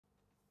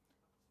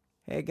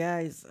Hey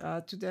guys,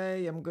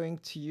 today I'm going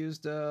to use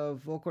the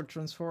vocal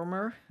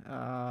transformer.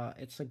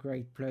 It's a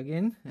great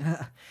plugin.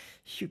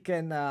 you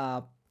can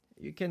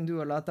you can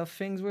do a lot of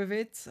things with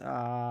it.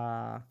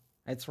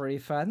 It's really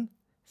fun.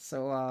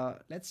 So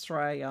let's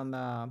try on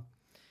a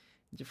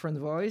different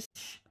voice.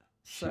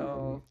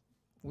 So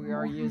we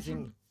are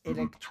using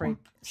electric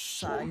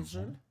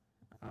sizer.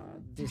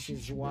 This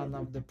is one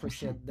of the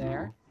preset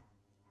there.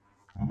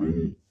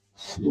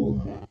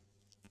 Format.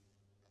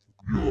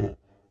 Yeah,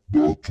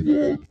 that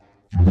one.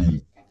 Look,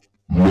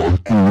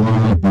 like a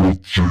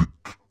robotic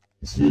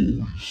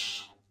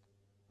voice.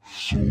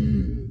 So,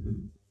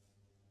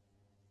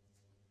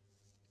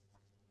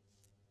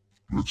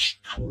 let's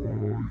try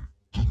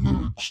the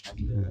next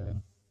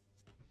one.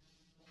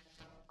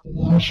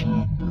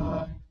 Wasn't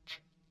that?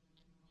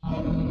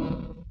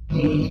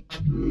 That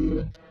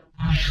one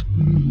is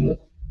more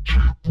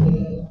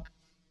deeper.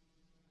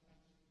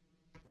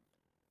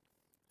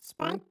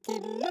 Spunky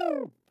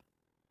loop.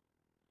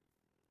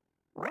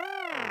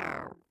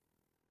 Wow,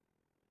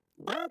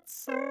 that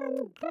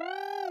sounds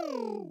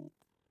great.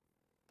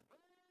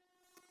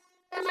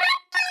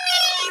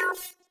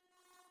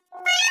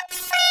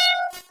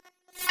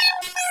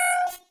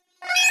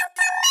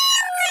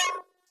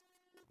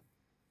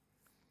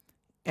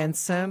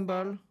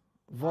 Ensemble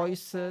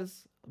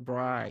voices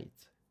bright.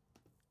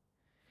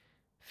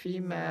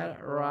 Female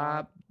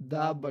rap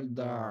double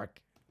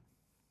dark.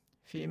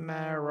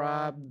 Female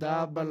rap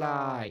double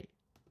I.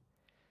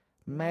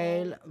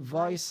 Male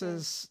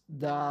voices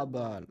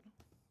double.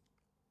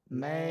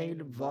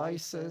 Male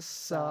voices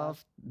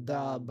soft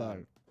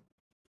double.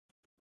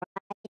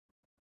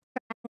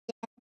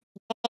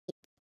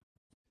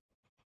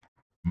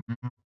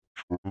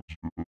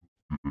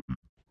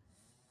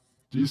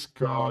 This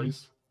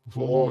guy's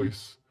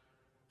voice.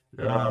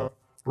 Yeah,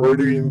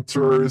 pretty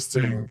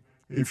interesting.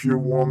 If you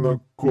wanna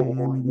call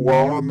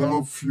one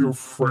of your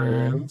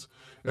friends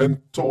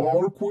and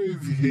talk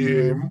with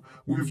him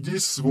with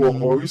this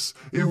voice,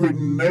 he will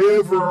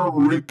never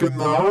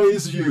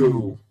recognize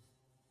you.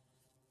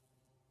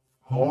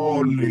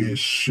 Holy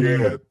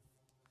shit.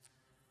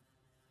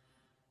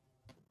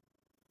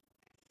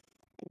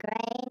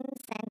 Grain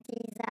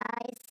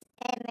synthesize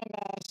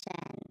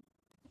emulation.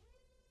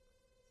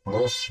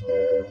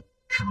 Plasma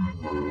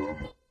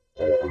tunnel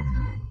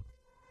alien.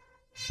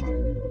 So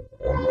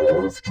I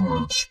have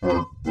to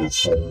expect that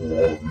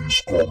someone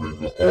is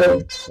coming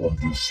out from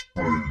the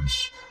space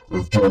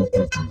and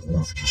talking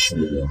with this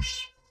voice.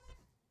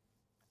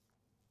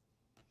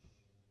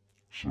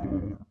 So,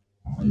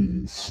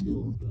 low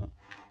format.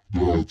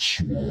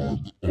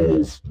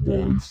 That's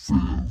one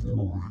of my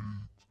favorite.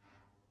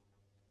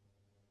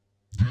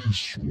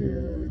 This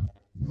one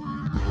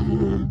will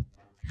help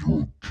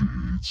your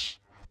kids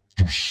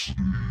to sleep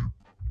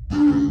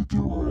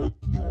better at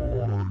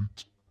night.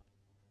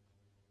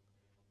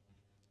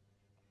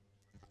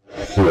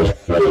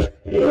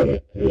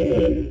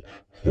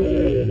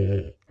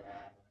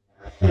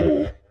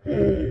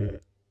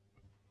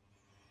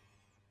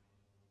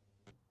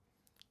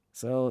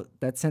 So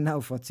that's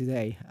enough for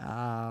today.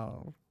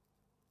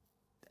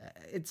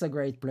 It's a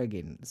great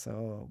plugin,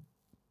 so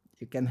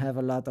you can have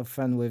a lot of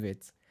fun with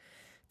it.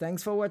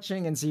 Thanks for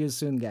watching and see you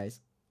soon,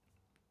 guys.